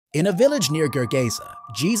In a village near Gergesa,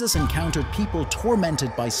 Jesus encountered people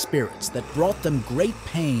tormented by spirits that brought them great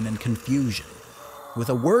pain and confusion. With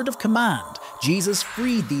a word of command, Jesus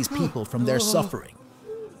freed these people from their suffering.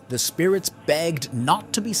 The spirits begged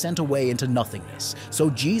not to be sent away into nothingness, so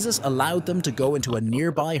Jesus allowed them to go into a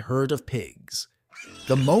nearby herd of pigs.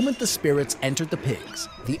 The moment the spirits entered the pigs,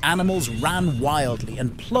 the animals ran wildly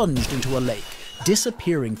and plunged into a lake,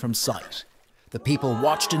 disappearing from sight. The people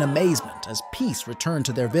watched in amazement as peace returned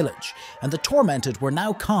to their village, and the tormented were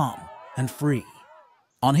now calm and free.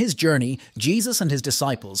 On his journey, Jesus and his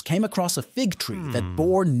disciples came across a fig tree that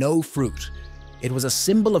bore no fruit. It was a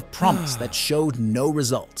symbol of promise that showed no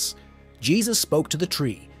results. Jesus spoke to the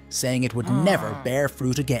tree, saying it would never bear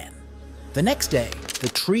fruit again. The next day, the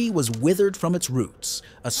tree was withered from its roots,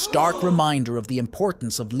 a stark reminder of the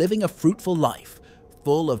importance of living a fruitful life,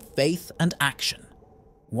 full of faith and action.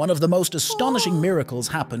 One of the most astonishing miracles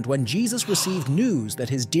happened when Jesus received news that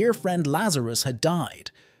his dear friend Lazarus had died.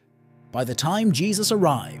 By the time Jesus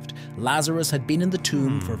arrived, Lazarus had been in the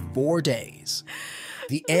tomb for 4 days.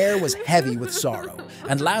 The air was heavy with sorrow,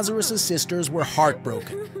 and Lazarus' sisters were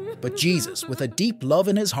heartbroken. But Jesus, with a deep love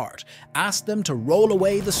in his heart, asked them to roll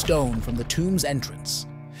away the stone from the tomb's entrance.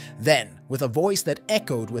 Then, with a voice that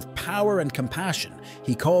echoed with power and compassion,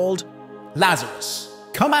 he called, "Lazarus,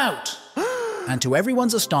 come out!" And to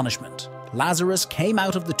everyone's astonishment, Lazarus came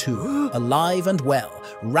out of the tomb, alive and well,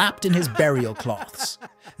 wrapped in his burial cloths.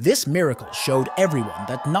 This miracle showed everyone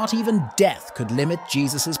that not even death could limit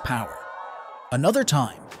Jesus' power. Another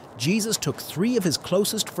time, Jesus took 3 of his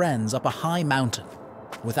closest friends up a high mountain.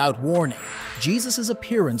 Without warning, Jesus'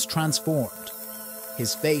 appearance transformed.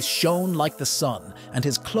 His face shone like the sun, and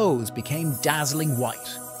his clothes became dazzling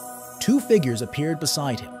white. 2 figures appeared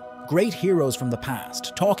beside him, great heroes from the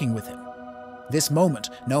past, talking with him. This moment,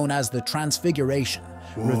 known as the Transfiguration,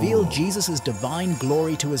 revealed Jesus' divine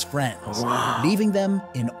glory to his friends, leaving them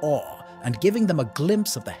in awe and giving them a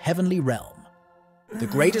glimpse of the heavenly realm. The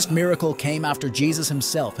greatest miracle came after Jesus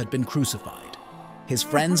himself had been crucified. His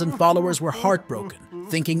friends and followers were heartbroken,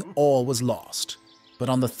 thinking all was lost. But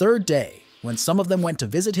on the 3rd day, when some of them went to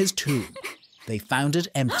visit his tomb, they found it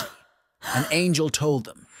empty. An angel told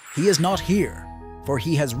them, "He is not here, for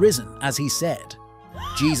he has risen as he said."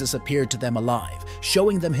 Jesus appeared to them alive,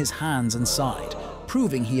 showing them his hands and side,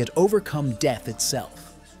 proving he had overcome death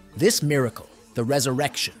itself. This miracle, the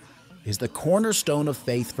resurrection, is the cornerstone of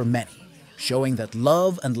faith for many, showing that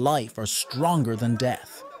love and life are stronger than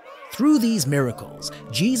death. Through these miracles,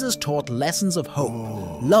 Jesus taught lessons of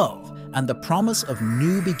hope, love, and the promise of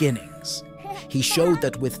new beginnings. He showed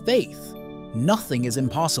that with faith, nothing is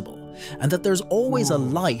impossible, and that there's always a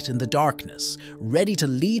light in the darkness, ready to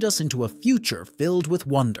lead us into a future filled with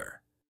wonder.